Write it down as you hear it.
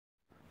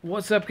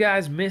What's up,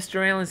 guys?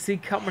 Mr. Alan C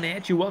coming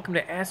at you. Welcome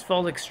to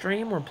Asphalt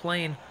Xtreme. We're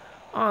playing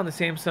on the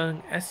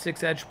Samsung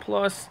S6 Edge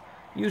Plus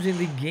using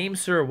the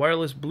GameSir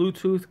wireless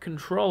Bluetooth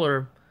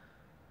controller.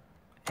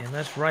 And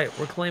that's right,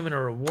 we're claiming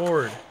a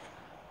reward.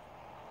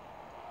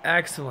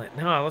 Excellent.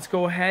 Now, let's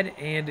go ahead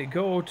and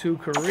go to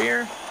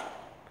career.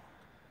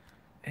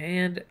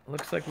 And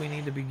looks like we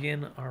need to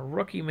begin our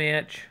rookie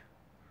match.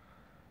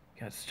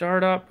 Got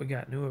startup, we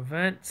got new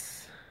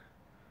events.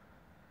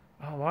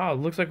 Oh wow, it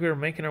looks like we were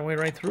making our way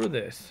right through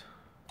this.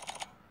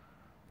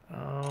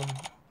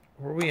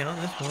 Were we on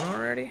this one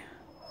already?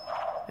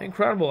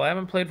 Incredible, I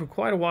haven't played for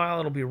quite a while.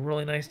 It'll be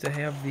really nice to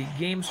have the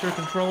GameSir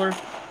controller.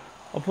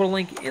 I'll put a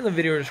link in the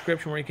video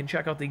description where you can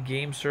check out the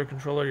GameSir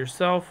controller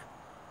yourself.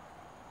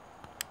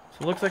 So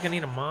it looks like I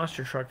need a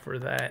monster truck for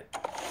that.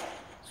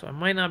 So I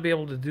might not be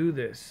able to do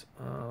this.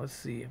 Let's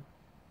see.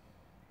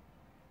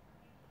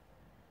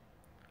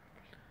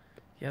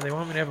 Yeah, they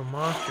want me to have a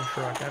monster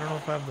truck. I don't know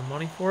if I have the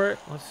money for it.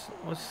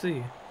 Let's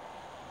see.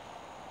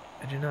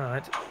 I do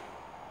not.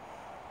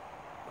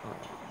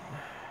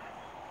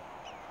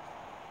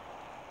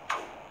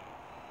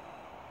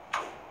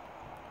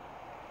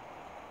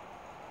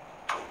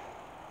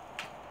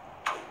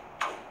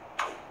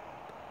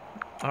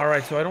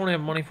 Alright, so I don't have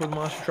money for the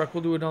monster truck.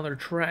 We'll do another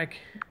track.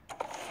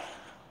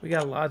 We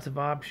got lots of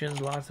options,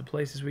 lots of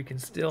places we can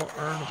still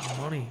earn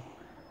money.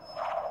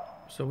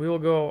 So we will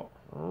go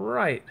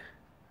right.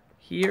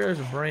 Here's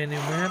a brand new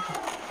map.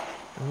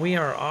 And we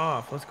are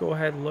off. Let's go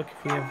ahead and look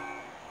if we have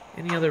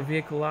any other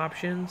vehicle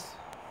options.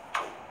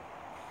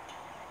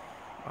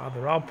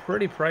 They're all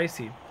pretty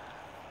pricey.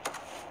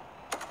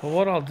 But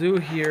what I'll do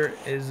here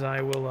is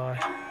I will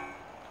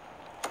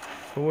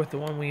go with the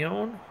one we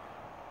own.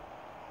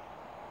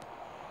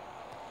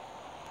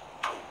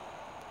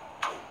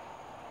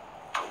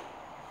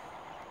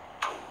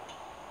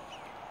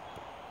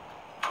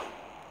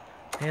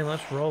 And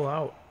let's roll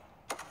out.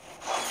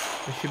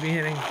 This should be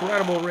an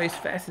incredible race.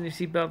 Fasten your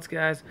seatbelts,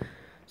 guys.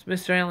 It's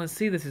Mr. Alan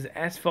C. This is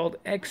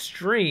Asphalt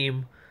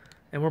Xtreme.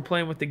 And we're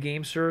playing with the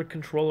GameSir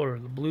controller.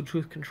 The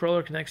Bluetooth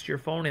controller connects to your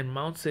phone and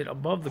mounts it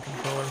above the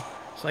controller.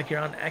 It's like you're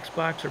on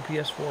Xbox or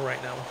PS4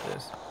 right now with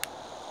this.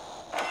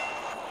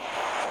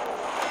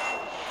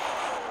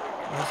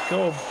 Let's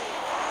go.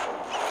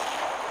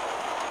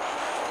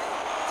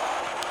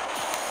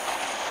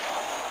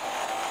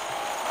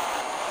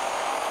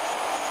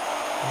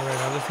 Alright,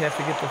 I'll just have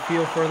to get the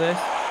feel for this.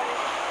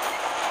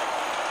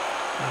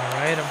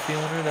 Alright, I'm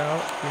feeling it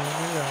out,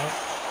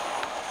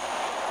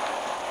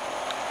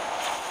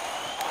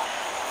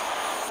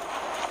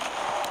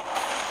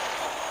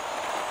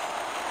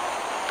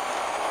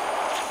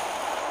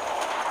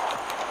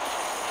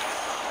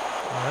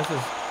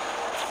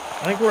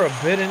 I think we're a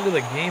bit into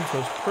the game, so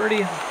it's pretty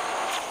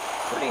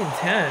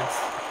intense,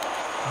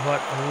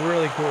 but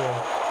really cool.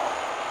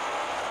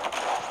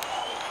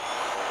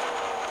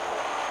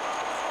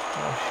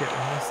 Oh shit, we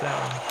missed that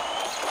one.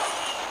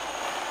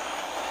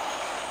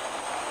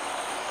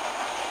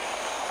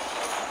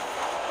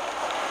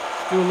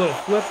 Do a little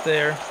flip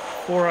there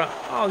for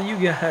all you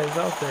guys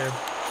out there.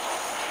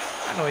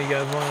 I know you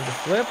guys wanted to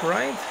flip,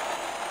 right?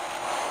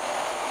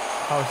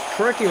 Oh, it's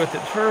tricky with the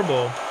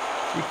turbo.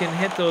 You can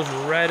hit those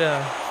red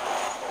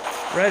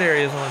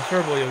areas on the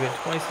turbo. You'll get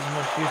twice as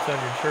much use out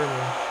of your turbo.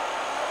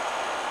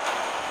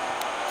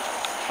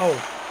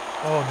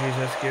 Oh, geez,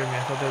 that scared me.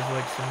 I thought that was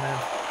like cement.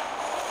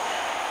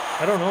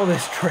 I don't know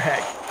this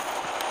track.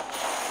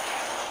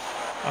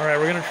 All right,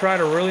 we're gonna try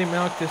to really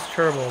milk this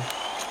turbo.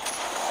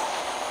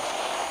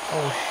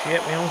 Oh shit,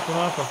 we almost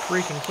went off a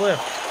freaking cliff.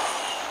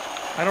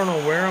 I don't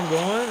know where I'm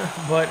going,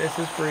 but this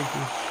is freaky.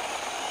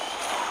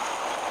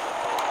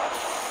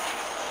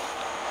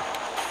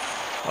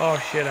 Oh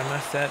shit, I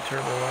messed that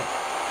turbo up.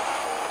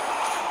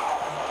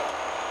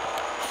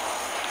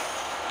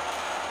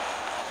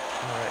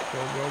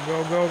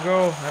 Alright,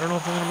 go. I don't know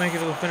if I'm going to make it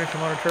to the finish.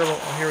 I'm out of turbo.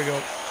 Oh, here we go.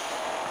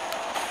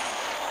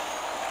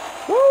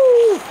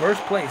 Woo!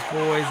 First place,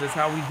 boys. That's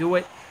how we do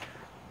it.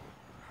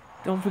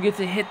 Don't forget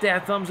to hit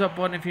that thumbs up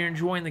button if you're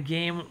enjoying the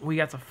game. We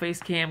got the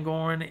face cam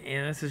going,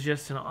 and this is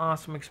just an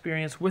awesome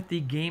experience with the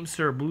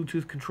GameSir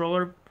Bluetooth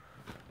controller.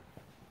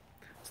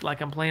 It's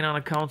like I'm playing on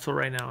a console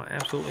right now. I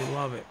absolutely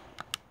love it.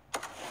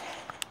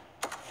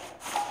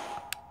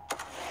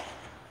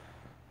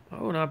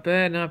 Oh, not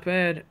bad, not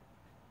bad.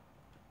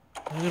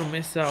 I'm going to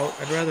miss out.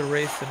 I'd rather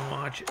race than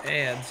watch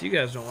ads. You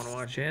guys don't want to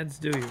watch ads,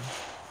 do you?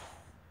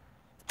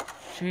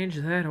 Change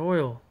that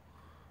oil.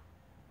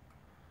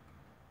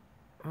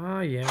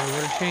 Oh, yeah, we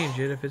gotta change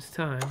it if it's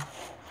time.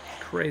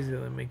 Crazy that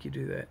they make you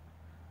do that.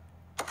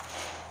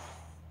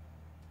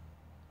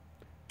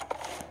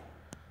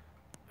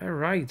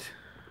 Alright.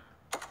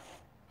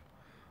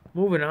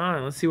 Moving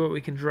on. Let's see what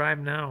we can drive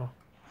now.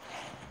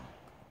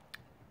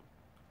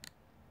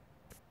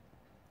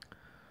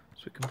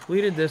 So we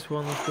completed this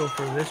one. Let's go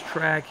for this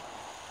track.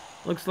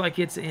 Looks like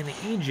it's in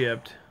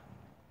Egypt.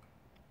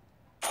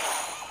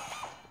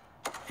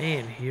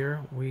 And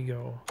here we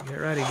go. Get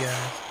ready,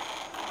 guys.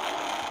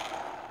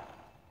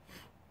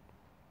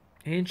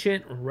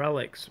 Ancient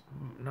relics,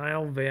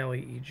 Nile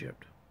Valley,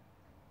 Egypt.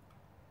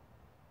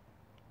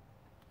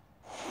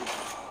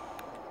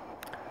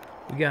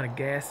 We gotta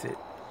gas it.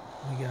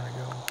 We gotta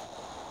go.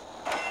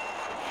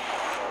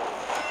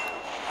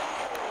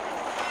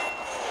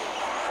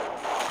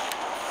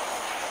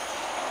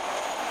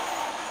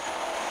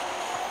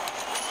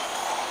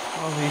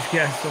 All these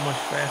guys so much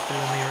faster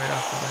than me right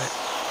off the bat.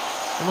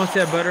 They must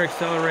have better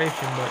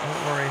acceleration, but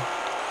don't worry.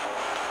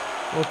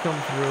 We'll come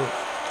through.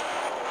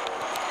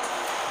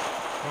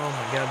 Oh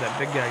my god, that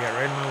big guy got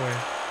right in my way.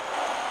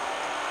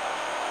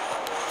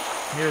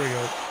 Here we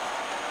go.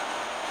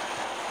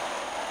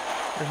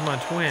 There's my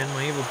twin,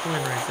 my evil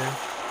twin right there. I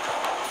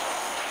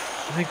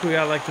think we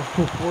got like the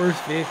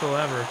worst vehicle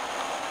ever.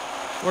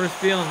 What it's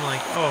feeling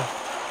like. Oh.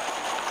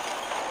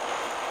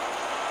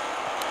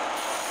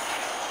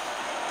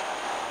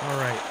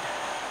 Alright.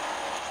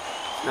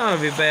 It's not a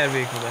bad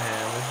vehicle to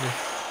have. It's just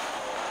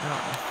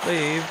not my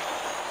fave.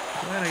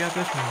 Glad I got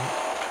this one.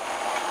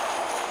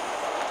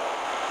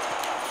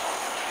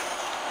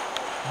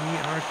 We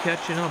are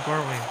catching up,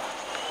 aren't we?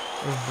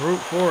 With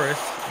brute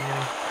force and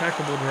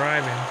impeccable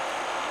driving.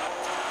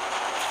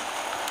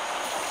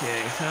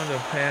 Okay, time to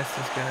pass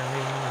this guy and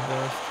leave him in the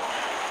dust.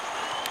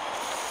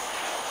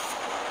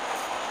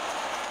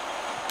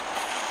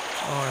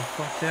 Oh, I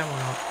fucked that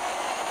one up.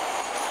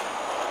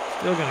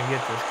 Still gonna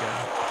get this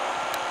guy.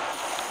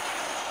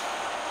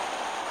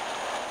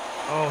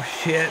 Oh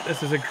shit, this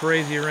is a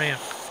crazy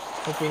ramp.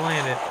 Hope we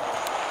land it.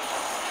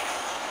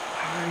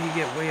 How did he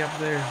get way up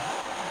there?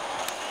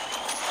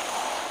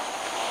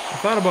 I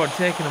thought about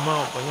taking him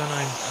out, but then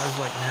I was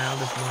like, nah,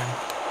 this one.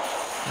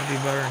 That'd be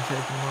better than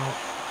taking him out.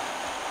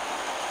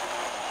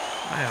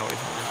 I always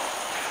win.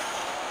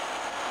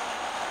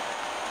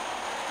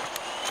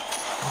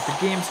 With the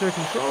GameSir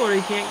controller,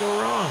 you can't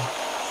go wrong.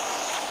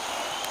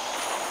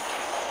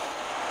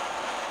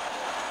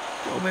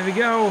 Go, baby,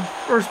 go.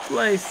 First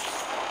place.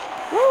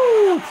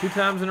 Woo! 2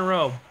 times in a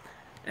row.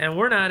 And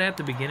we're not at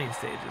the beginning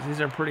stages. These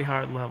are pretty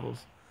hard levels.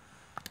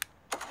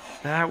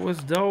 That was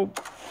dope.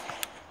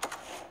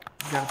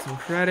 Got some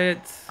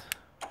credits.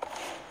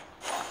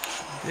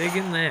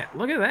 Digging that.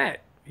 Look at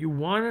that. You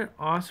won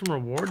awesome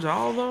rewards,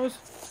 all of those?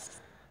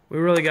 We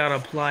really got to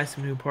apply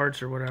some new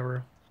parts or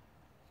whatever.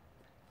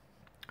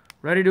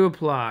 Ready to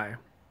apply.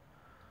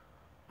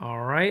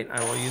 Alright,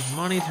 I will use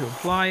money to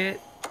apply it.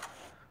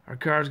 Our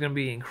car is going to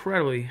be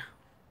incredibly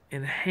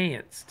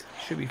enhanced.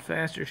 Should be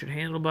faster, should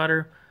handle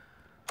better.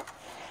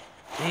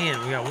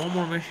 And we got one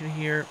more mission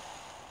here.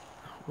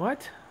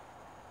 What?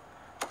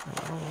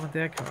 No, I don't want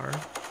that car.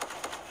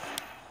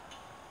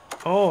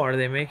 Oh, are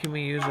they making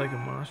me use like a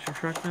monster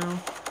truck now?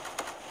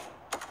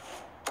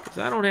 Because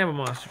I don't have a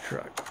monster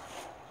truck.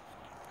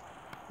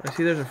 I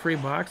see there's a free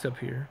box up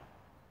here.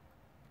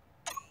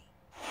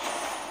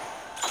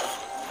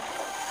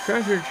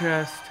 Treasure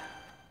chest.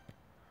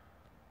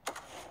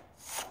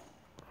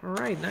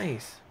 Alright,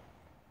 nice.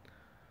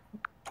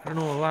 I don't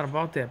know a lot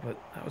about that, but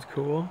that was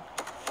cool.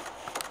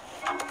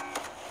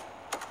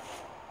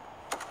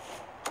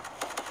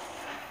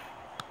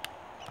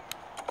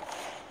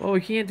 Well,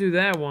 we can't do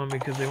that one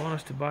because they want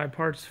us to buy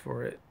parts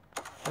for it.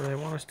 Or they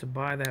want us to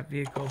buy that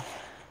vehicle.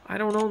 I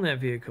don't own that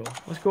vehicle.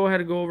 Let's go ahead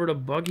and go over to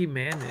Buggy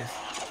Madness.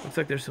 Looks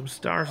like there's some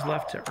stars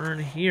left to earn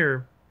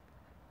here.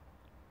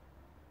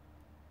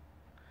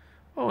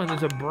 Oh, and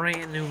there's a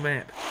brand new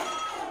map.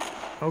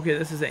 Okay,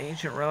 this is the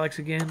Ancient Relics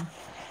again.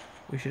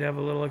 We should have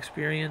a little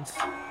experience.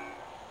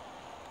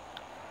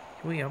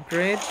 Can we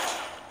upgrade?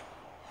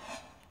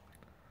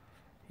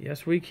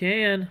 Yes, we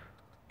can.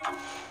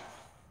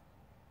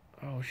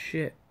 Oh,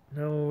 shit.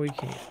 No, we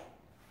can't.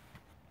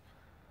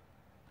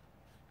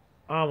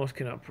 Almost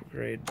can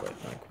upgrade, but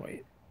not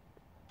quite.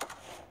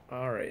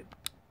 Alright.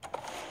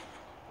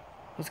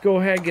 Let's go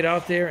ahead, get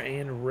out there,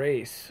 and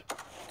race.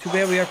 Too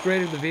bad we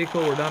upgraded the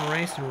vehicle we're done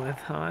racing with,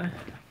 huh?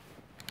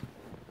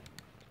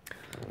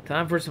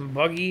 Time for some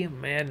Buggy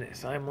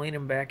Madness. I'm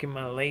leaning back in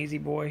my lazy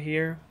boy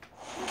here.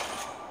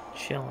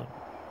 Chilling.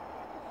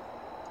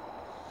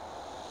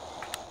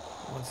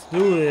 Let's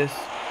do this.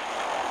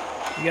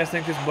 You guys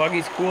think this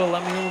buggy's cool?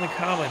 Let me know in the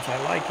comments. I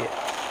like it.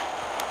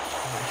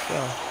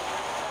 Myself.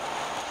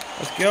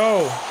 Let's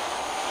go.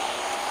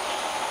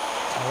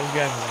 Oh, those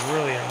guys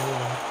really are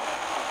moving.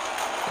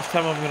 This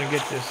time I'm going to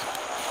get this.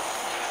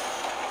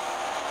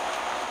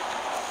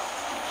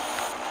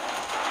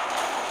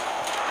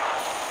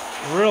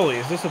 Really?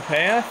 Is this a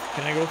path?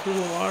 Can I go through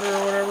the water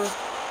or whatever?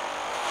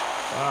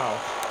 Wow.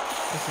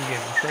 This is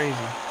getting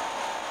crazy.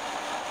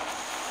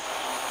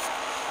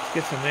 Let's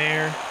get some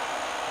air.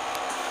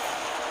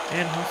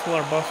 And hustle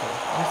our bustle.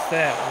 What's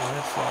that? Oh,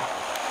 that's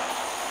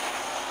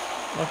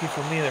lucky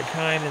for me, they're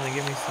kind and they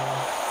give me some.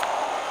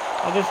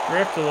 I'll just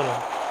drift a little.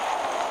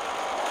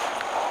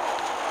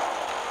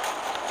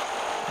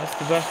 That's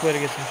the best way to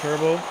get some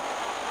turbo.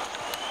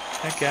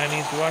 That guy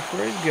needs to watch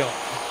where he's going.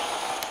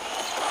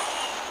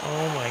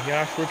 Oh my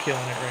gosh, we're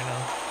killing it right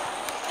now.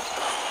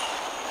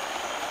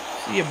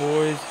 See ya,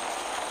 boys.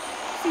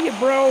 See ya,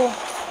 bro.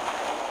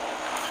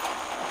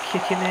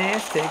 Kicking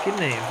ass, taking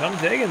names. I'm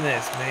digging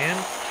this, man.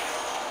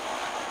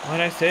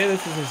 Might I say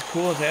this is as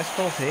cool as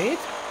Asphalt 8?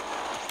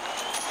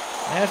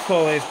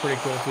 Asphalt 8 is pretty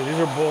cool too. These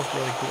are both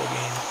really cool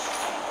games.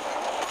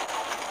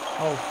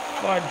 Oh,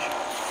 fudge.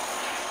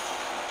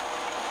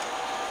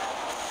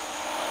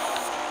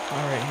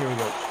 Alright, here we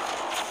go.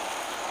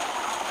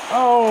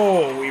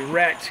 Oh, we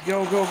wrecked.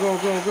 Go, go, go,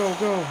 go, go,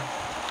 go.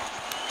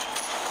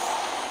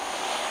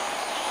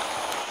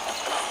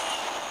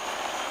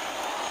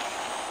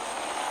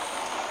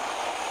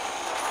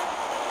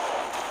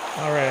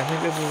 Alright, I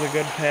think this is a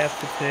good path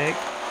to take.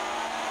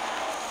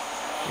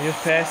 We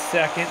just passed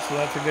second, so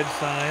that's a good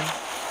sign.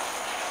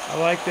 I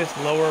like this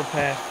lower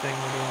path thing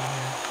we're doing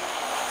here.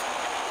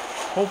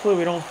 Hopefully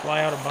we don't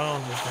fly out of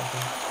bounds or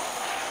something.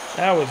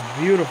 That was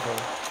beautiful.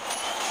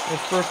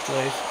 This first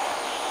place.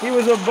 He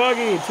was a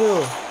buggy, too.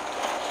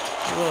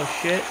 You little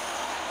shit.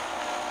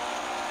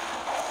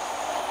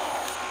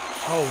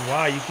 Oh,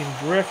 wow, you can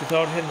drift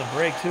without hitting the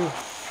brake, too.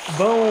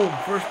 Boom!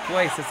 First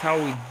place, that's how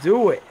we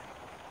do it.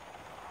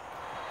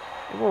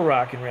 We're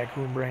rocking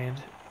Raccoon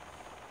Brand.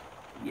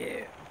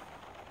 Yeah.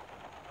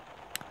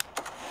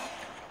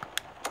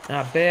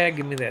 Not bad.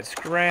 Give me that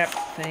scrap.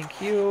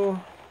 Thank you.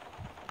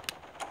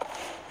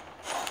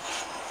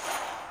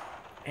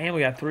 And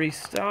we got 3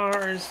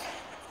 stars.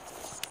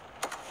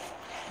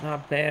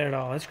 Not bad at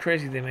all. That's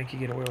crazy they make you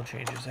get oil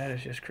changes. That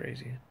is just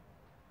crazy.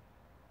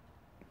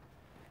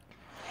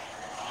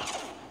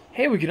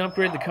 Hey, we can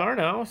upgrade the car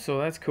now, so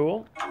that's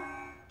cool.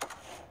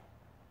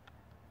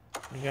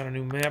 We got a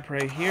new map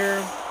right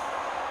here.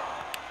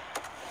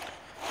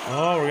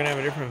 Oh, we're going to have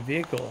a different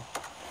vehicle.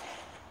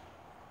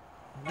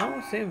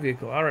 No, same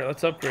vehicle. Alright,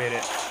 let's upgrade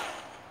it.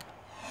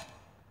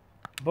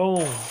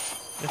 Boom.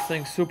 This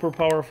thing's super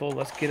powerful.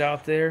 Let's get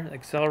out there.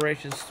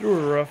 Acceleration's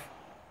through the roof.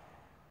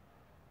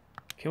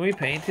 Can we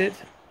paint it?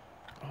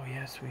 Oh,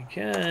 yes, we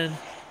can.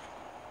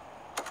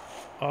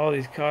 All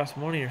these cost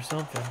money or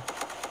something.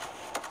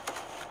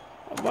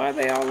 Why are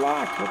they all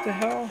locked? What the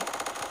hell?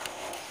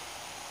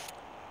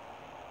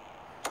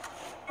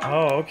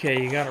 Oh,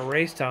 okay. You got a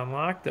race to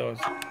unlock those.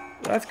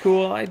 That's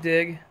cool. I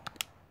dig.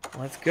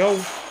 Let's go.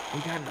 We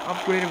got an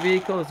upgraded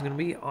vehicle. It's going to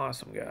be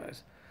awesome,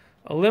 guys.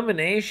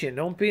 Elimination.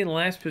 Don't be in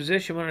last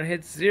position when it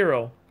hits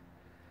 0.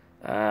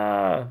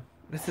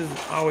 This is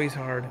always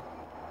hard.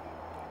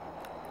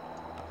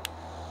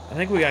 I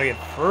think we got to get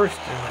first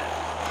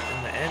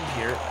in the end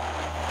here.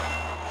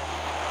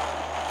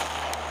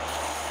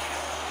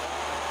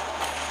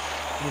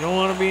 You don't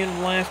want to be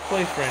in last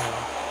place right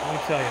now. Let me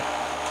tell you.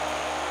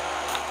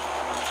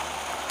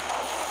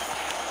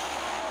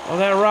 Well,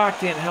 that rock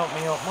didn't help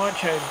me out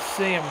much. I'd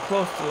say I'm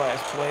close to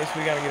last place.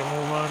 We got to get a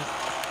move on.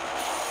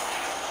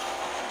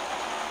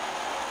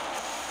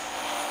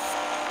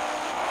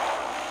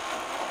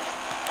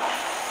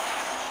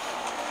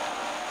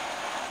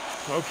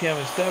 Okay, I'm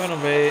in 7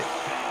 of 8.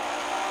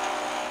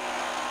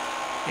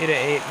 8 of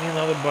 8. Me and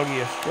the other buggy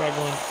are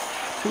struggling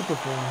to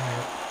perform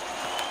here.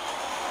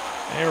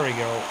 There we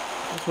go.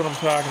 That's what I'm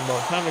talking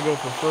about. Time to go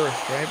for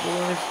first, right,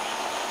 boys?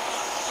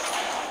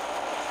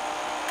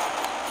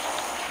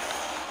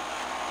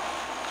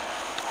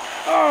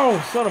 Oh,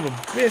 son of a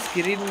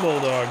biscuit-eating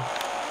bulldog.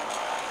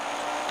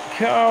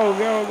 Go,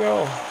 go,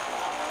 go.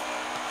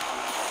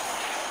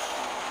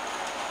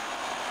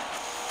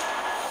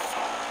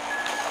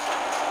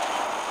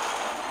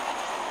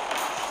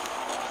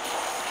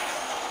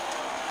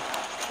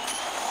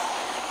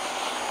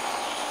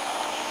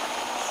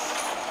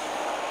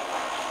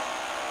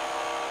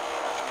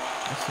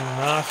 That's some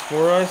NOS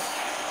for us.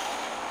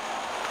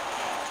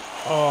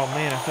 Oh,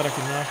 man, I thought I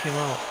could knock him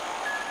out.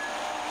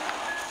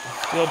 I'm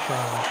still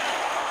trying.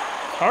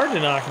 Hard to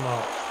knock him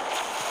out.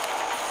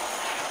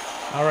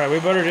 All right, we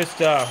better just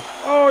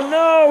oh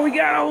no, we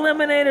got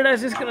eliminated. I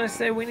was just gonna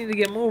say we need to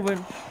get moving.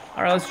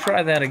 All right, let's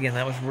try that again.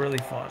 That was really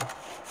fun.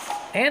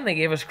 And they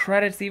gave us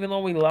credits even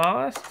though we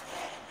lost.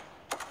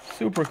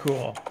 Super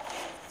cool.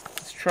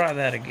 Let's try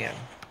that again.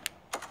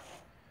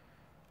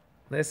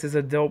 This is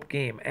a dope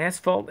game.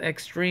 Asphalt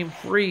Xtreme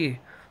free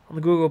on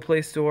the Google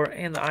Play Store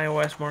and the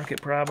iOS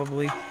market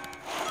probably.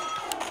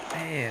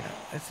 Man,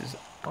 this is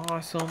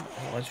awesome.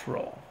 Let's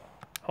roll.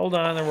 Hold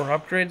on, there were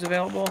upgrades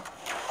available.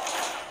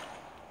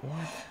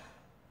 What?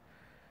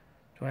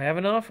 Do I have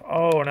enough?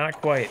 Oh,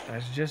 not quite. I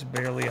was just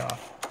barely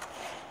off.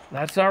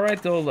 That's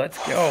alright, though. Let's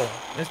go.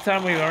 This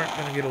time we aren't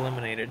going to get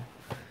eliminated.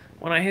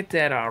 When I hit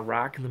that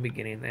rock in the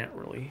beginning, that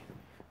really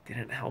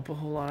didn't help a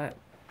whole lot.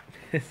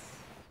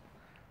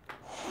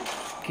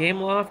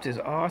 Gameloft is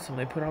awesome.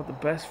 They put out the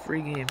best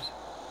free games.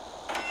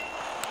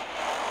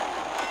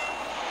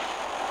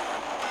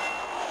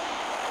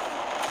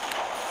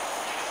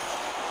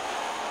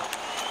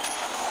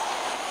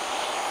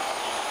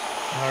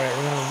 Alright,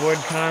 we're going to avoid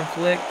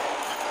conflict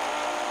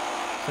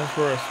since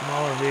we're a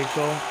smaller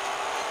vehicle.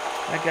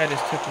 That guy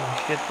just took my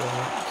shit though.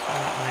 It's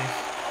not nice.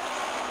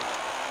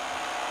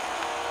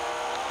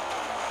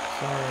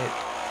 It's alright.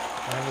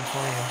 I have a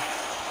plan.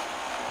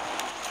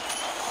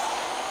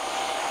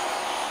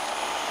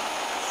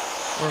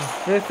 We're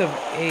 5th of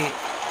 8.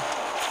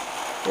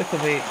 5th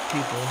of 8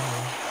 people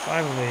here.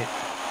 5 of 8.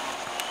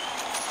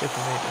 5th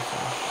of 8 or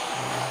so.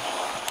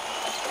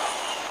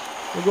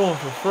 We're going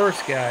for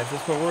first, guys.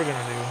 That's what we're going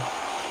to do.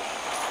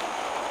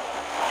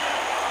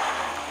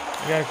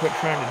 We gotta quit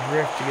trying to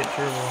drift to get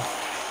turbo.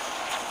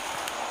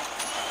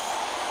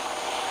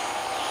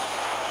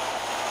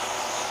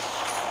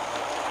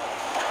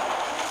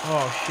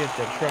 Oh shit,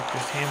 that truck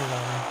just hammered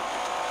on me.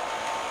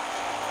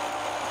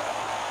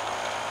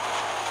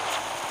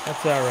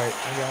 That's alright,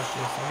 I got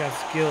this. I got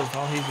skills.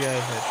 All these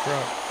guys that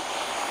truck.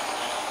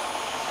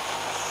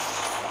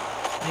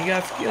 You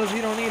got skills,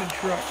 you don't need a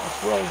truck.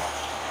 Let's roll.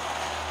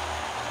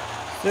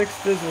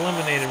 6th is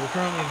eliminated. We're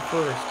currently in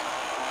 1st.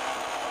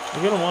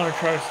 We're going to want to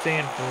try to stay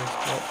in 1st,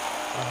 but,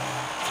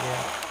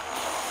 yeah.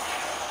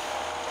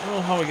 I don't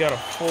know how we got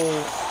a full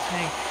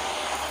tank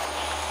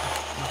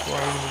before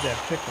I even did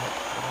that pickup,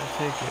 but I'll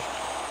take it.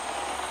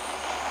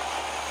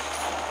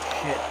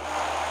 Shit.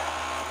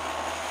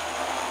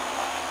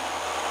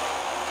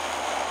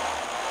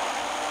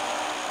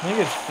 I think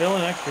it's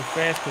filling extra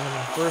fast because I'm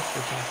in 1st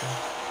or something.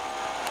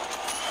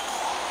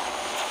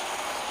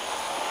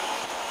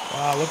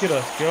 Wow, look at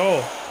us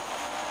go.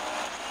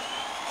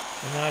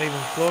 We're not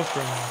even close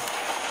right now.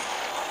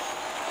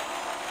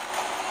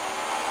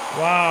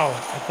 Wow,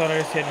 I thought I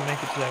just had to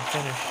make it to that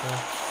finish, so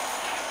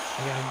I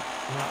gotta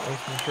not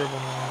waste my turbo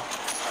now.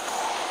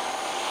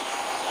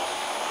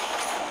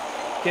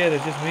 Okay,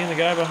 there's just me and the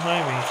guy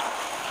behind me.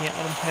 Can't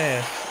let him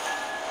pass.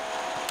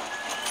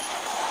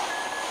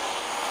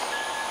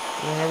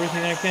 Doing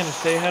everything I can to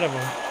stay ahead of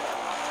him.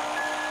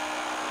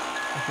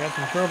 I got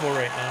some turbo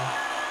right now.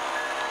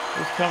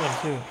 He's coming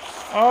too.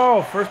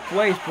 Oh, 1st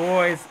place,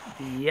 boys.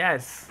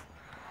 Yes.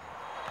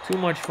 Too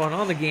much fun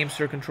on the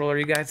GameSir controller.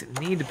 You guys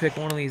need to pick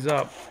one of these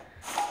up.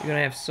 You're going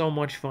to have so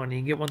much fun. You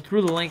can get one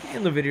through the link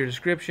in the video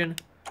description.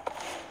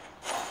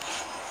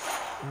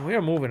 And we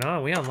are moving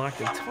on. We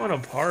unlocked a ton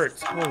of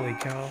parts. Holy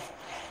cow.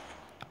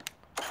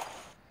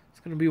 It's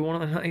going to be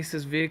one of the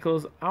nicest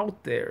vehicles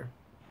out there.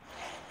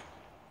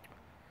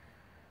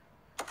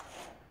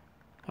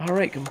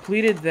 Alright,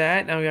 completed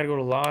that. Now we got to go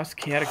to Lost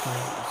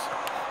Catacombs.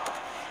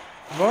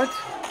 What?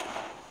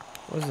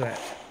 What was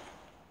that?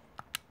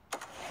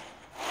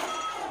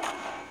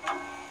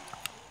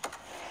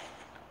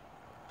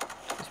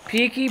 Is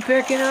Peaky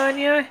picking on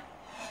you?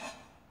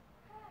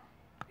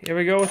 Here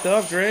we go with the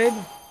upgrade.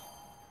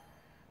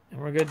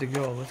 And we're good to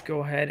go. Let's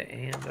go ahead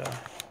and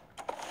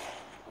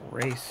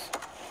race.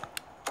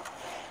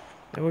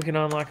 Maybe we can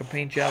unlock a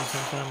paint job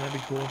sometime. That'd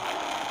be cool.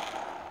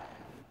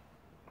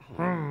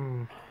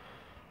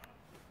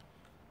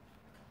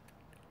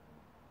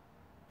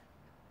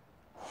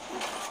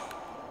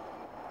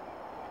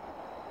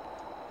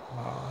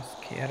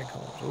 Lost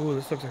Catacombs. Ooh,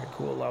 this looks like a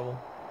cool level.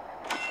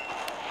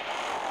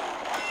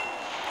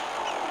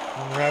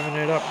 I'm revving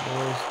it up,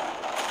 boys.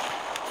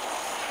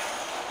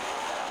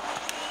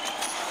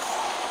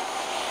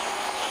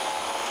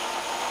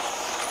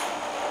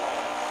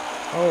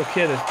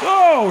 Okay, this.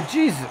 Oh,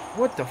 Jesus!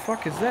 What the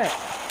fuck is that?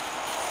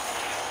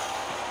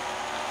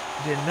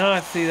 Did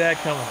not see that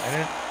coming.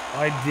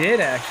 I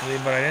did actually,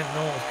 but I didn't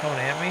know it was coming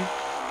at me.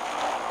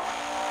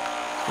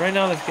 Right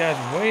now, this guy's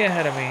way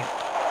ahead of me.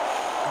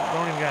 I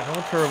don't even got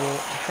no turbo.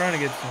 I'm trying to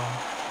get some.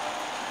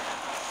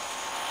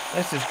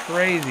 This is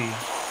crazy.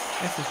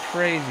 This is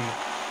crazy.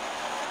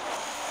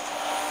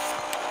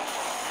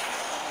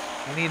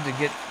 I need to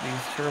get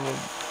these turbo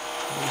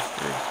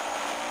boosters.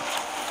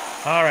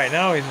 Alright,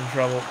 now he's in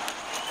trouble.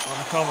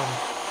 I'm coming.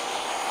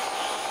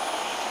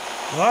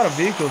 A lot of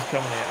vehicles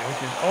coming at me,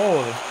 which is...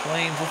 Oh, there's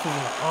planes. This is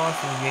an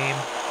awesome game.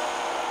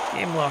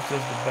 Game Loft does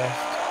the best.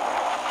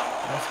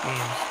 Best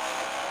games.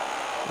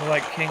 They're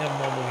like king of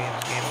mobile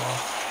games, Game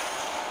Loft.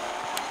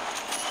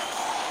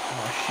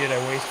 Oh shit, I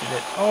wasted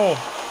it. Oh!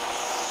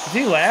 Is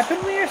he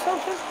lapping me or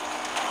something?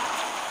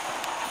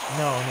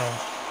 No.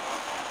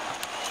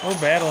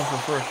 We're battling for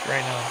 1st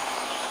right now.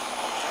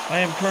 I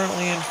am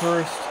currently in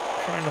 1st.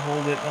 Trying to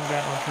hold it. Don't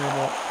got no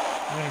turbo.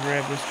 I'm gonna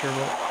grab this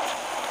turbo.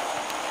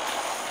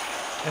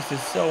 This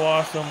is so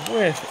awesome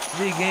with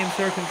the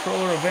GameSir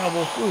controller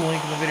available through the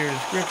link in the video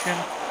description.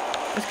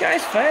 This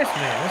guy's fast,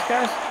 man. This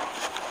guy's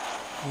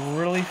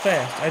really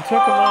fast. I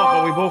took him out,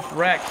 but we both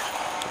wrecked.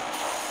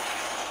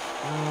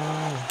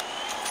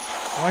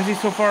 Why is he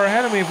so far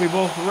ahead of me if we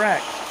both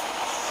wrecked?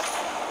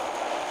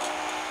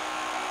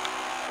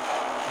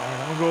 Alright,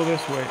 I'm gonna go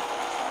this way.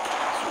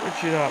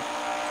 Switch it up.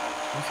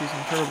 I see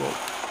some turbo.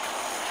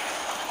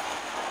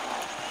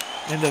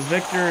 And the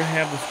victor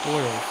have the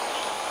spoils.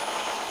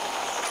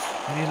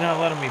 And he's not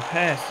letting me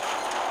pass.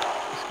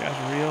 This guy's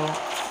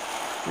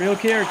real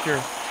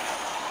character.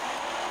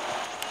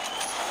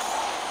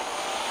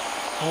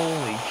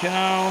 Holy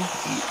cow.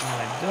 Eating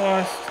my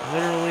dust,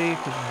 literally,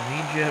 because I'm in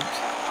Egypt.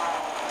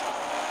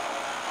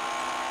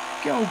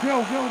 Go.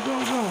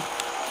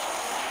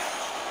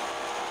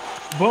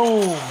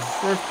 Boom.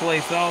 1st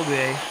place all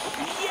day.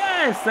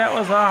 Yes, that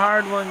was a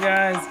hard one,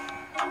 guys.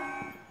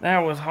 That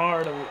was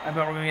hard. I bet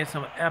we're going to get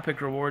some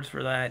epic rewards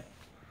for that.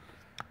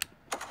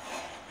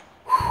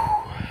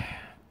 Whew.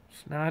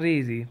 It's not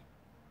easy.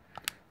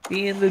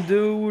 Being the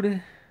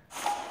dude.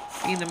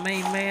 Being the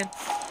main man.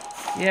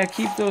 Yeah,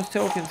 keep those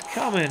tokens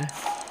coming.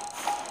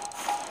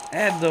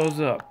 Add those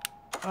up.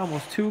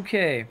 Almost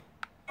 2K.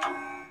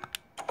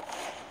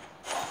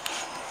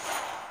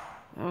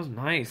 That was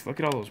nice. Look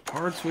at all those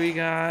parts we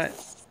got.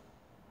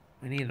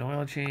 We need an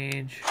oil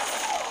change.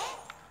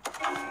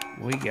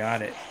 We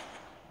got it.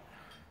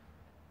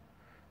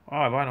 Oh,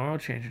 I bought an oil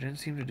change. It didn't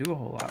seem to do a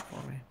whole lot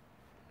for me.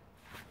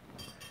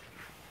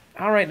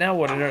 All right, now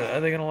what? Are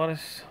they going to let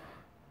us...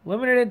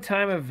 Limited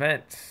time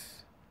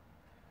events.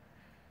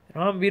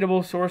 An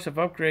unbeatable source of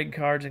upgrade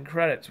cards and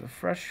credits with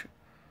fresh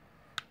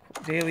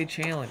daily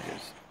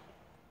challenges.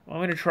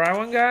 Want me to try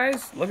one,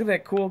 guys? Look at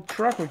that cool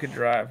truck we could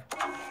drive.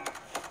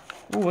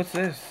 Ooh, what's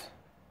this?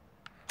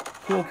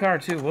 Cool car,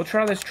 too. We'll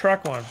try this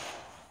truck one.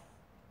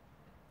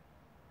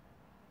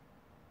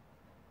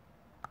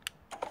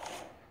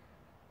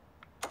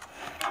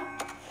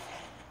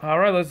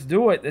 Alright, let's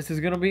do it. This is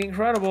going to be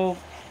incredible.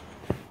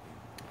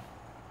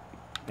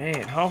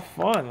 Man, how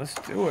fun. Let's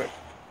do it.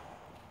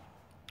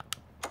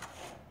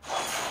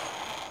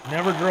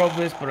 Never drove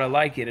this, but I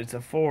like it. It's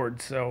a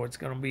Ford, so it's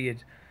going to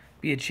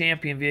be a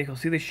champion vehicle.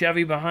 See the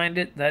Chevy behind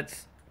it?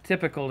 That's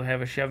typical to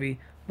have a Chevy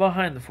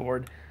behind the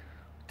Ford.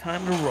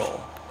 Time to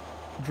roll.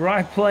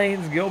 Dry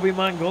Plains, Gobi,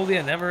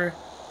 Mongolia. Never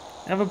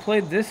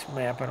played this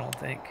map, I don't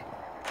think.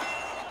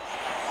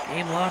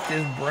 Game Loft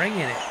is bringing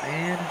it,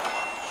 man.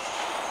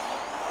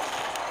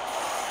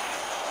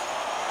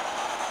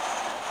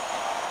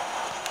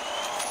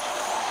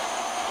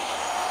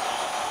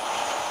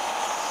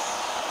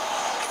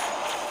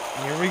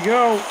 Here we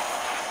go.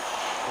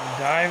 I'm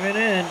diving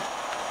in.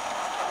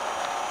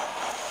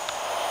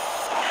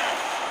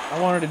 I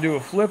wanted to do a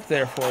flip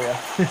there for you.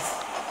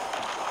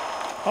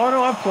 Oh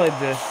no, I've played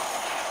this.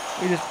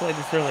 We just played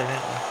this earlier,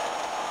 didn't we?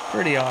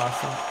 Pretty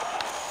awesome.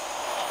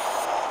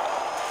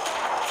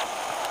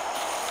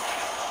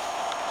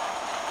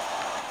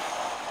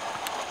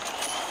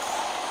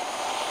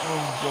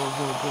 Oh,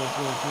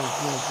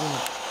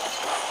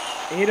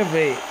 go. 8 of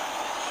 8.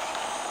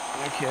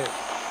 Okay.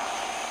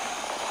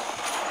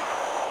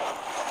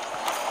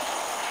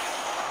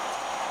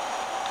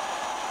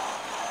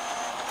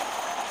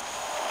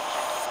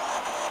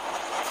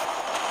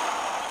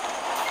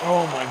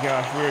 Oh my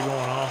gosh, we are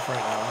going off right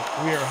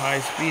now. We are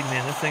high speed,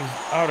 man. This thing's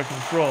out of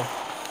control.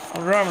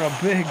 I'm driving a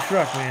big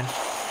truck, man.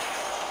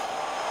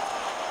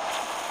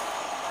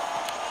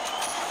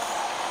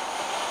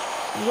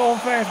 I'm going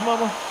fast,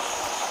 mama.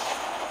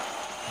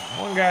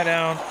 One guy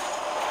down.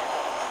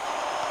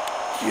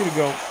 You to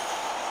go.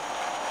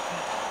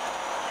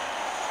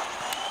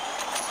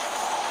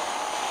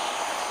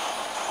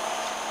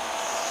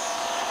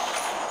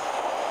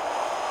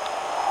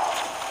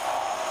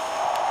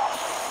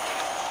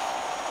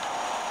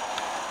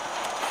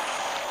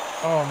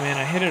 Oh man,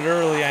 I hit it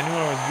early. I knew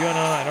I was gonna.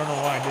 I don't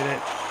know why I did it.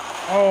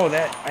 Oh,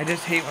 I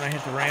just hate when I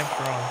hit the ramp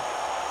wrong.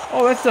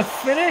 Oh, that's the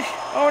finish?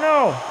 Oh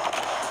no.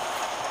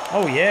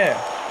 Oh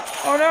yeah.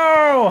 Oh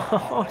no.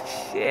 Oh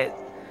shit.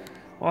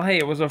 Well, hey,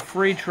 it was a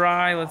free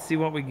try. Let's see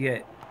what we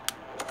get.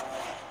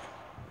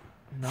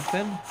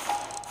 Nothing?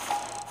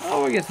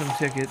 Oh, we get some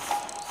tickets,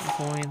 some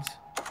coins.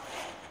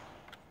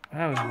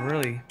 That was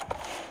really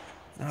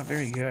not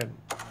very good.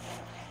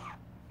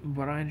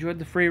 But I enjoyed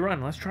the free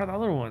run. Let's try the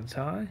other ones,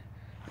 huh?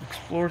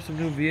 Explore some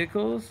new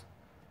vehicles.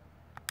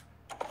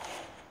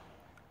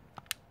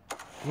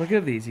 Look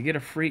at these. You get a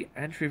free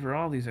entry for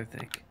all these, I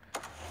think.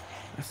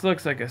 This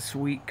looks like a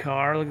sweet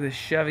car. Look at this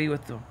Chevy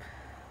with the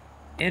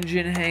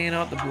engine hanging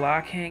out, the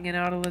block hanging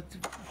out of the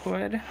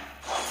hood.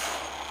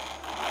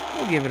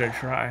 We'll give it a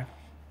try.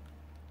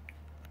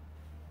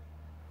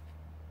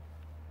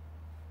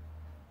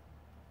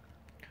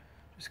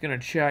 Just gonna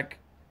check.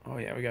 Oh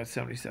yeah, we got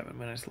 77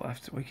 minutes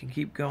left, so we can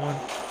keep going.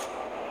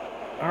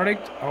 Arctic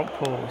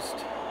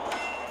Outpost.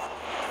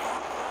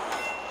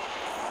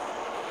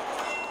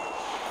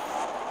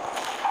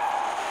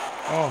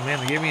 Oh man,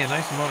 they gave me a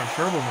nice amount of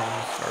turbo on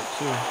the start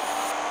too.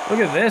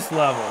 Look at this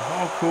level.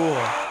 How cool.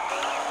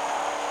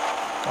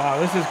 Wow,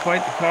 this is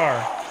quite the car.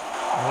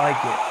 I like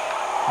it.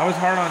 I was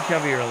hard on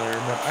Chevy earlier,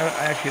 but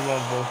I actually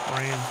love both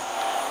brands.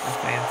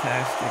 They're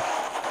fantastic.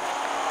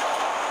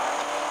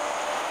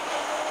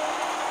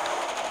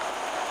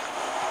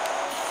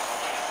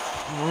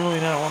 I'm really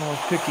not one of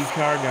those picky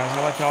car guys.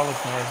 I like all the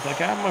cars. Like,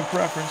 I have my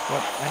preference,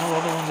 but I know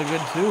other ones are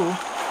good too.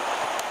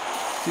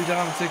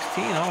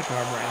 2016, all the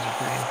car brands are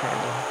pretty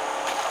incredible.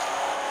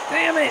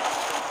 Damn it!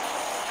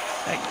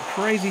 That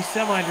crazy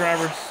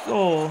semi-driver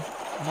stole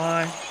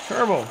my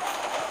turbo.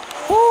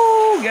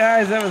 Woo,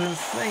 guys, that was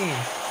insane.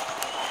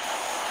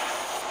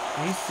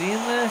 Are you seeing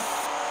this?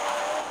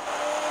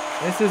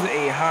 This is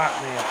a hot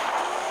map.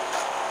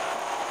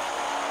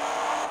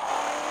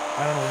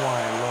 I don't know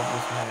why I love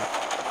this map.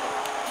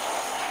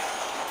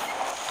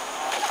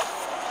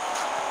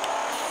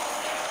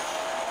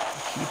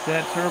 Keep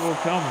that turbo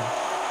coming.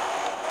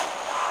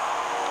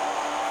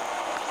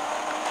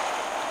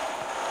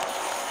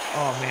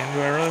 Oh man, do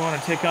I really want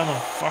to take on the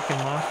fucking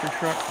monster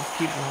truck? Let's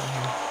keep going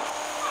here.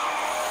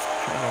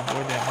 Try to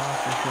avoid that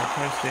monster truck.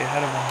 Try to stay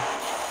ahead of him.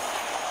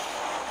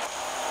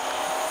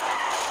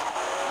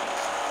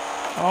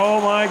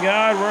 Oh my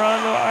god, we're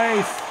on the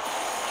ice!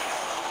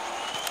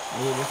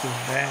 Ooh, this is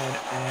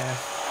badass.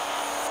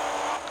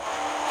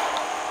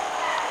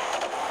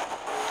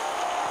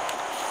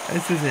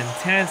 This is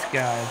intense,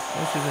 guys.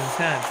 This is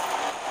intense.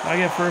 If I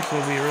get first,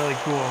 it'll be really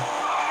cool.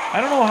 I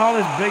don't know how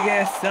this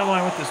big-ass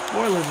semi with the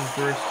spoilers is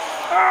first.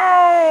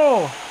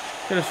 Oh!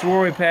 Could have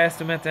swore we passed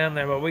him at the end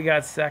there, but we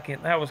got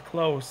second. That was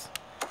close.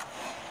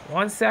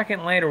 1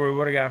 second later, we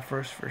would have got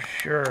first for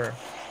sure.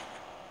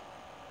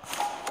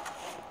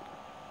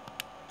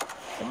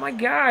 Oh my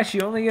gosh,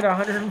 you only get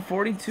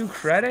 142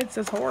 credits?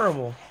 That's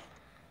horrible.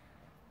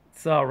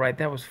 It's alright,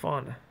 that was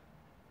fun.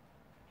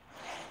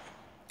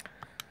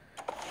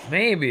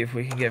 Maybe if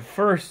we can get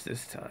first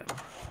this time.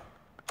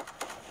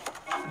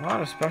 A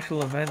lot of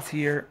special events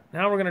here.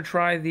 Now we're going to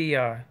try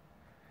the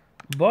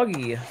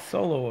buggy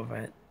solo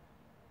event.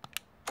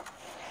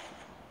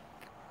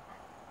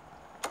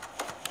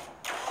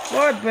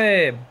 What,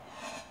 babe?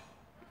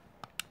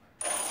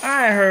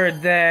 I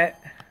heard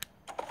that.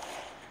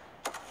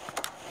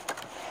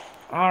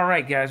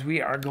 Alright, guys,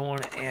 we are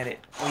going at it.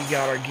 We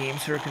got our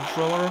GameSir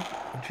controller,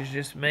 which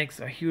just makes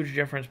a huge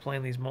difference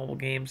playing these mobile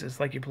games. It's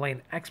like you're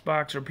playing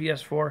Xbox or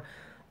PS4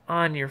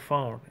 on your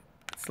phone.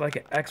 It's like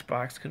an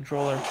Xbox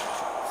controller.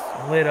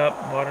 It's lit up,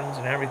 buttons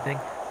and everything.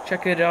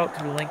 Check it out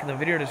through the link in the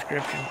video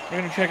description. We're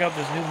going to check out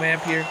this new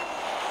map here.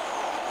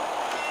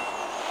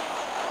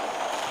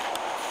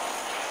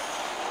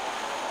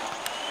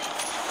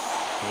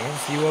 And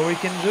see what we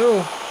can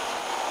do.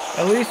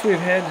 At least we've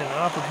had an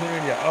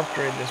opportunity to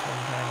upgrade this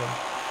one, kind of.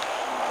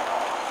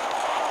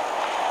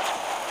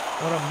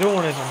 What I'm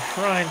doing is I'm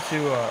trying to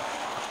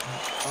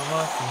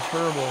unlock some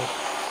turbo.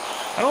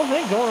 I don't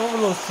think going over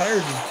those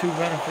tires is too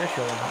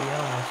beneficial, to be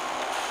honest.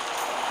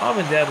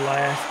 I'm in dead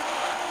last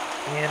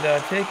and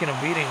taking a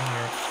beating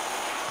here.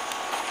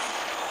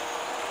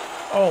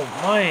 Oh,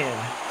 man.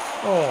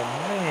 Oh,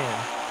 man.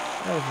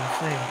 That was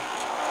insane.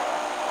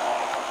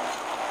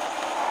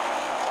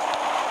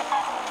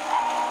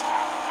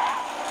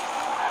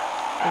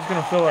 Just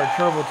gonna fill our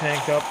turbo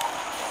tank up.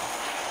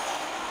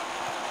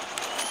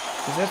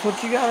 Because that's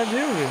what you gotta do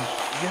to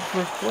get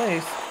first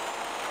place.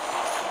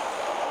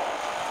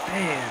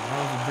 Man, that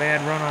was a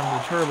bad run on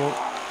the turbo.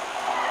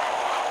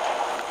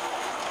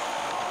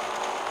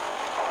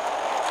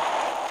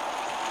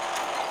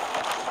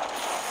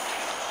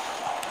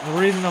 The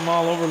reason I'm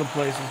all over the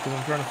place is because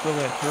I'm trying to fill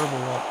that turbo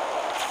up.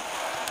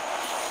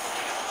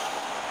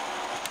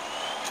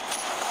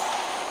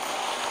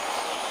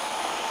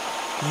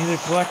 You can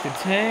either collect the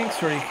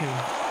tanks or you can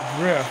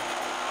drift.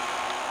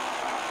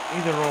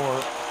 Either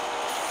or.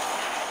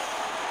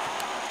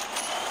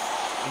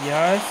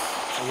 Yes,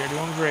 you're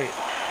doing great.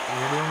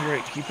 You're doing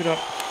great. Keep it up.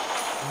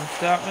 Don't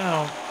stop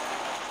now.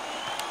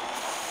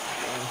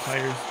 The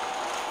tires.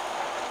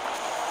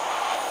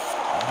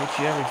 I'll get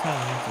you every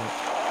time, isn't it?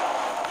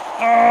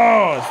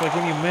 Oh, it's like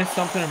when you miss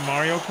something in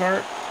Mario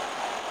Kart.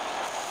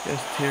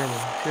 Just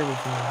terrible. Terrible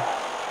feeling.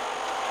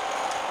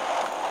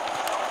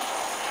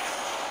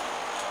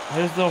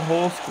 There's the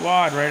whole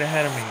squad right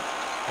ahead of me.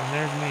 And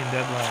there's me in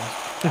dead last.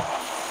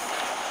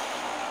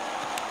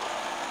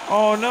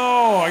 Oh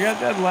no, I got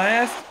dead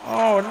last.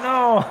 Oh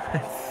no.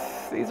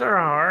 These are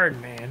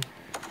hard, man.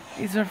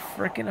 These are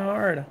freaking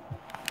hard.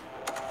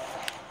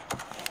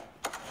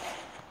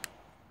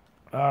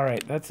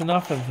 Alright, that's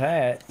enough of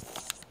that.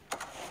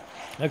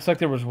 Looks like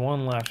there was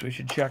one left. We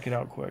should check it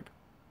out quick.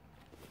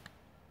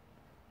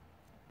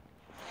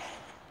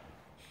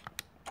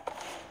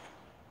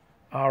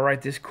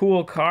 Alright, this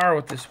cool car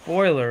with the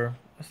spoiler.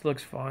 This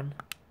looks fun.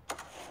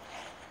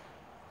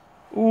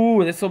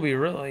 Ooh, this will be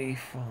really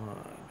fun.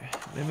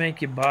 They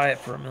make you buy it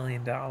for $1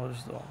 million,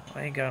 though.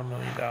 I ain't got $1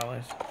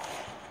 million.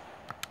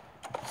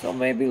 So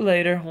maybe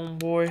later,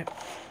 homeboy.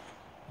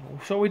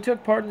 So we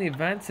took part in the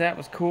events. That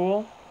was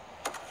cool.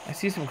 I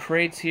see some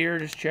crates here.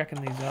 Just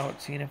checking these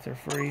out, seeing if they're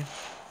free.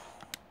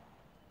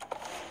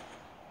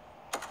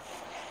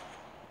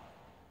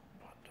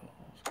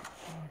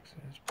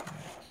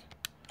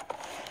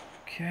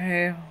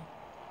 Okay.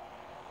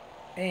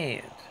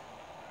 And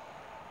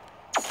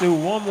let's do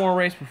one more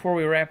race before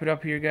we wrap it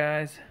up here,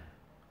 guys.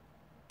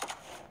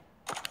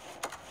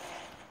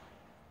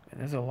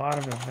 And there's a lot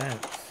of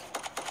events.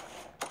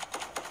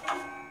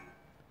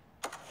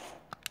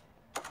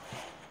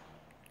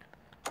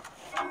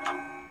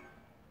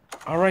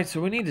 Alright, so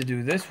we need to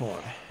do this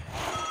one.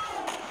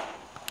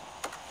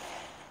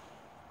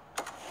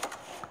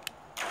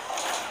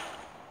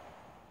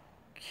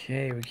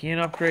 Okay, we can't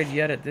upgrade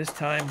yet at this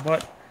time,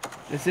 but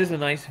this is a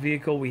nice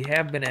vehicle. We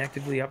have been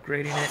actively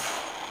upgrading it.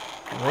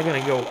 And we're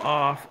going to go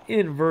off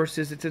in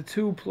versus. It's a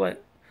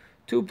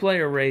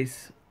two-player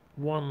race,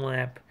 1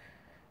 lap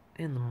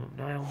in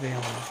the Nile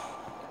Valley.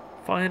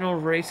 Final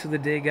race of the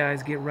day,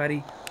 guys. Get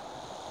ready.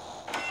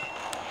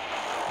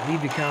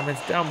 Leave your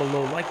comments down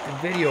below. Like the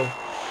video.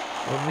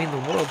 It would mean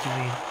the world to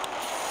me.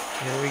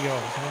 Here we go.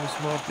 Time to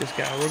smoke this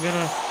guy.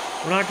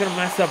 We're not gonna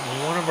mess up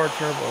one of our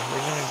turbos.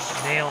 We're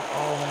gonna nail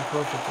all of them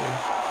perfectly.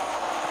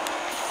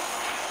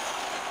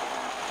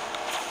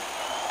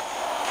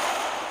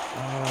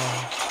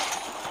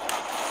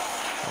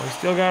 We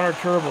still got our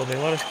turbo. They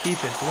let us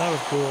keep it, so that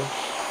was cool.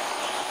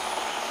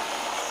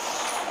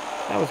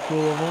 That was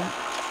cool of them.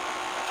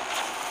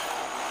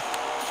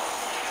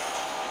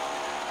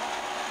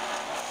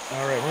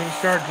 Alright, we're gonna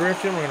start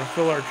drifting. We're gonna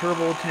fill our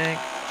turbo tank.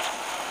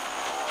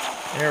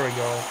 There we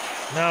go.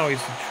 Now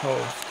he's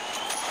toast.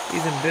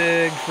 He's in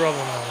big trouble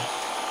now.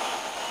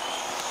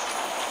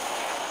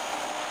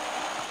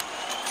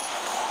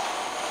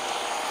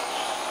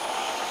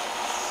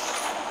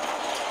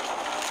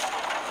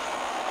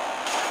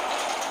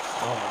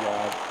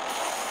 God.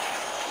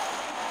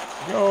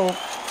 Go.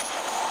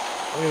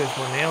 Look at this,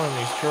 we're nailing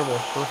these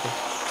turbos. Perfect.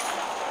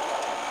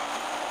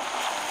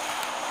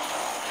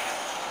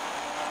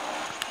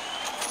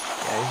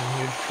 Yeah, he's in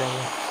huge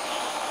trouble.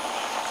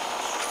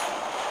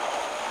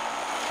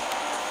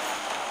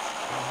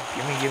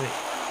 Gimme.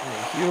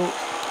 Thank you.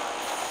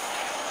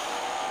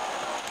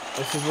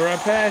 This is where I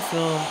pass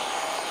him.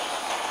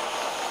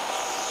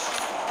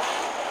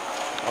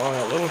 Oh,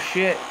 that little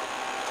shit.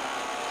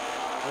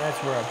 That's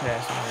where I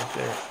pass him right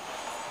there.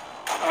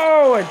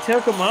 Oh, I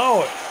took him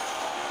out.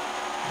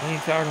 I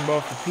ain't talking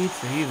about for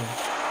pizza either.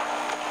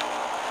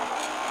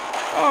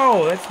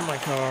 Oh, that's my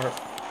car.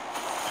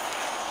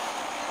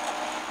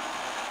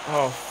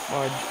 Oh,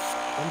 fudge.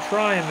 I'm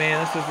trying,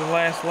 man. This is the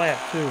last lap,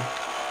 too.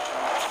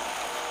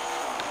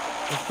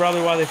 That's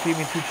probably why they feed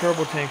me 2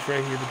 turbo tanks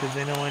right here, because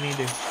they know I need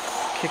to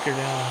kick her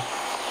down.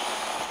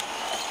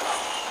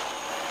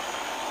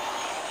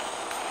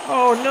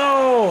 Oh,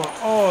 no!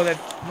 Oh, that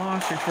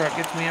monster truck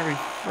gets me every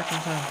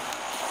freaking time.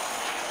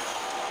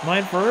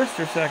 Mine first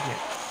or second?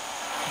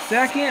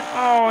 Second?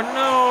 Oh,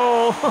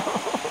 no!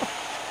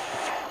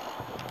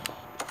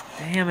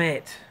 Damn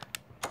it.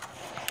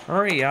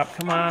 Hurry up.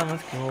 Come on,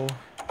 let's go.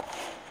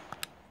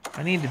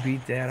 I need to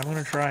beat that. I'm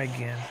going to try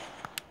again.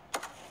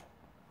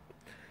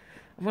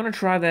 I'm going to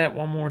try that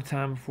one more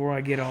time before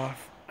I get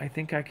off. I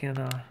think I can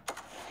do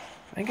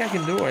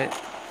it.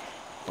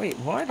 Wait,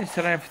 what? It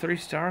said I have 3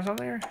 stars on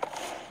there?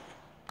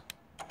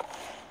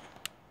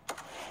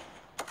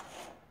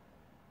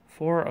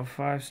 4 of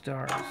 5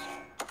 stars.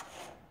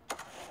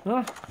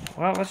 Oh,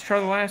 well, let's try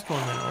the last one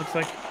then. It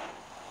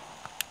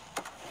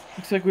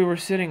looks like we were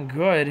sitting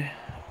good.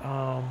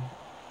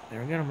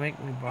 They're gonna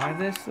make me buy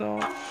this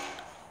though.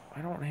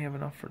 I don't have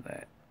enough for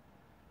that.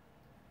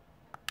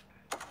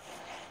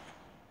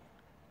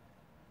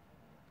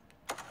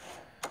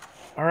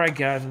 Alright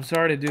guys, I'm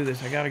sorry to do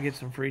this. I gotta get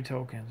some free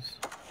tokens.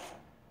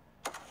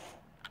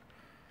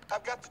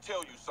 I've got to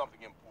tell you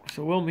something important.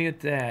 So we'll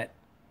mute that.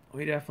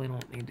 We definitely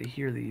don't need to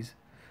hear these.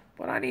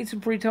 But I need some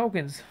free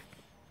tokens.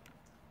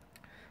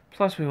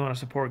 Plus we want to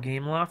support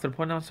Gameloft. They're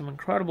putting out some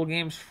incredible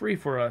games free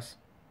for us.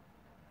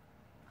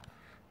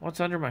 What's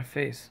under my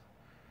face?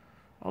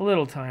 A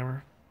little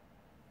timer.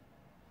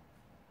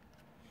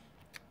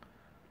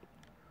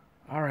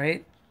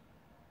 Alright.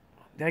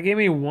 That gave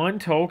me 1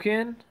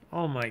 token?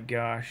 Oh my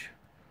gosh.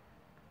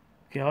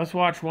 Okay, let's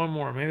watch one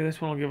more. Maybe this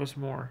one will give us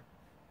more.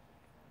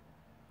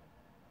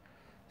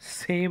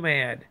 Same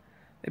ad.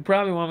 They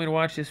probably want me to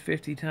watch this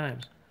 50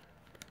 times.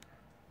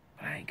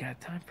 But I ain't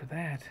got time for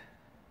that.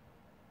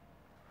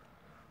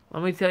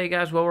 Let me tell you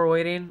guys while we're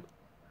waiting.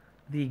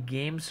 The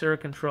GameSir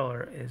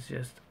controller is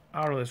just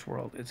out of this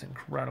world. It's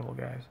incredible,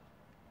 guys.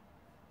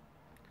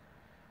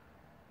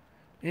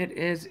 It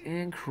is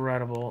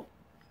incredible.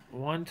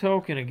 1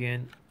 token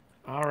again.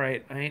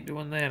 Alright, I ain't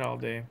doing that all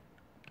day.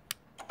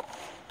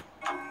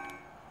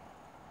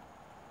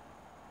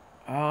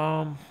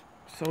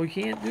 So we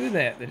can't do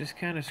that. They just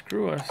kind of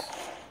screw us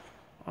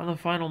on the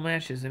final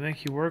matches. They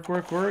make you work.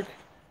 And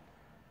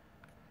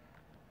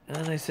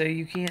then they say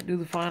you can't do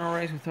the final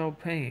race without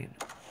paying.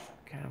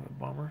 Kind of a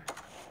bummer.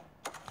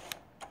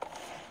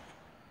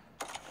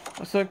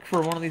 Let's look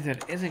for one of these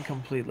that isn't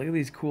complete. Look at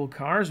these cool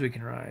cars we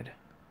can ride.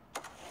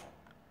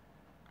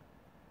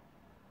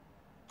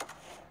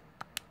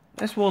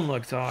 This one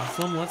looks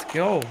awesome. Let's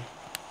go.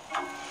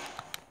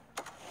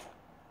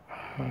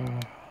 I'm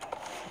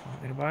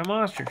gonna buy a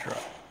monster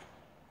truck.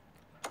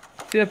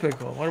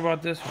 Typical. What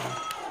about this one?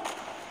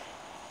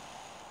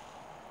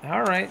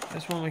 Alright,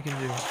 this one we can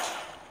do.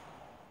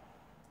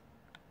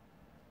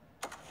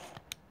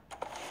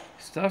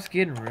 Stuff's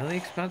getting really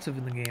expensive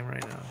in the game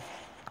right now.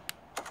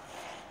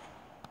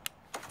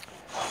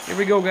 Here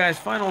we go, guys.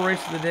 Final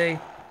race of the day.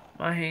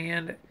 My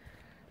hand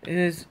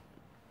is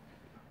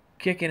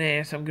kicking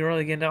ass. I'm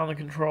really getting down the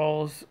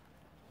controls.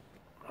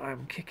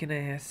 I'm kicking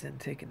ass and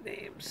taking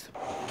names.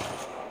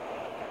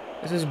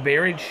 This is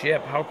Buried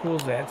Ship. How cool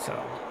does that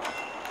sound?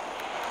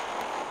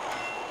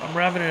 I'm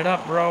revving it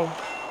up, bro.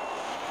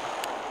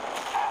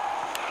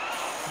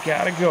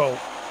 Gotta go.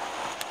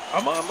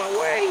 I'm on my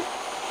way.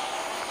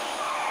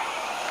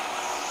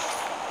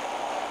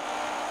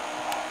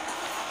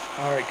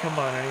 Alright, come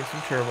on. I need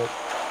some turbo.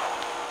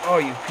 Oh,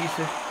 you piece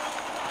of...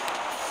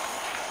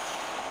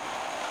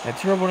 That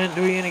turbo didn't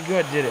do you any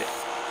good, did it?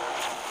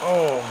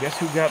 Oh, guess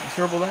who got the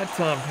turbo that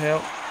time,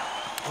 pal?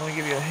 Let me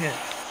give you a hint.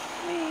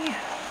 Me.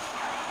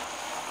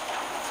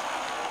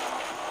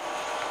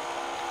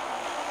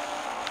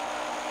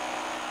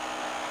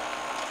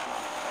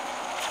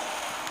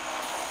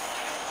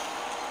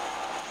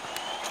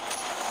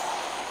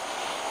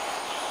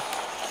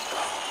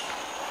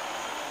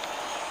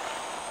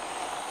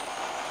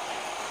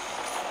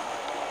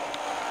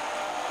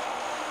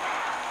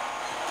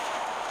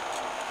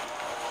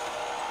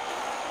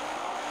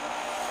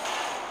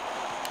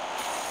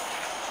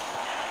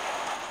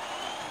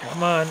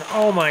 Come on.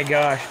 Oh my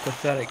gosh.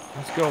 Pathetic.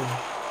 Let's go.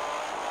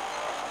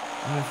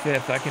 I'm in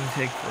 5th. I can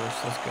take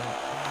 1st. Let's go.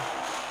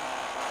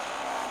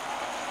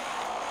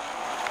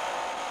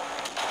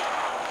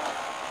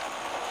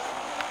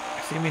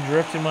 See me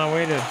drifting my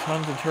way to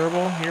tons of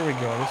turbo? Here we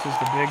go. This is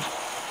the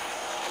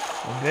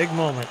big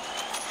moment.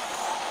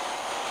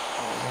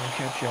 Oh, we're gonna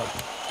catch up.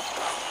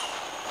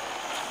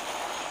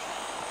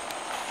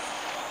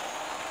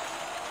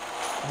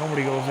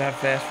 Nobody goes that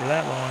fast for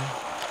that long.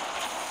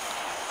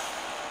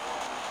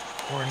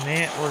 We're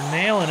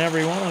nailing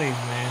every one of these,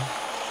 man.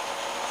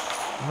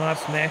 I'm not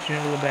smashing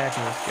into the back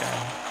of this guy.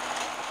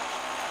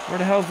 Where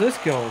the hell's this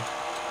go?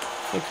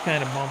 Looks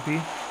kind of bumpy.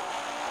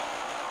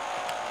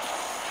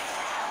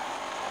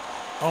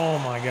 Oh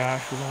my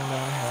gosh, we're going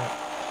downhill.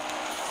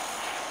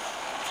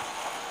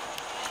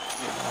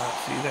 Did not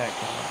see that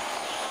coming.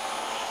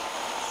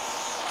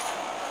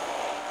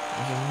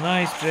 There's a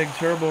nice big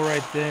turbo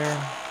right there.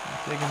 I'm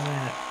digging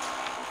that.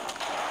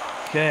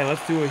 Okay,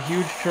 let's do a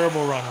huge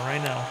turbo run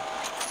right now.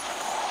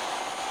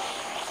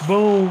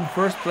 Boom!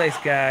 First place,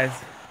 guys.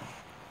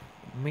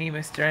 Me,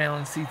 Mr.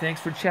 Allen C.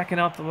 Thanks for checking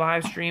out the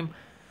live stream.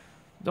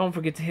 Don't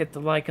forget to hit the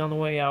like on the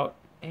way out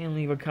and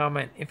leave a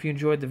comment if you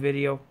enjoyed the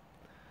video.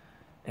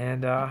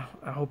 And I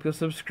hope you'll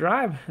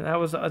subscribe. That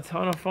was a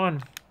ton of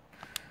fun.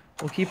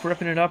 We'll keep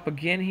ripping it up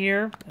again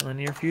here in the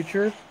near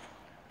future.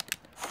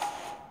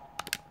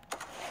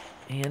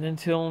 And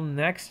until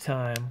next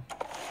time,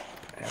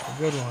 have a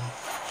good one.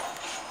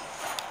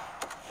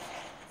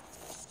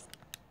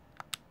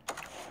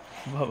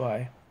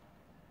 Bye-bye.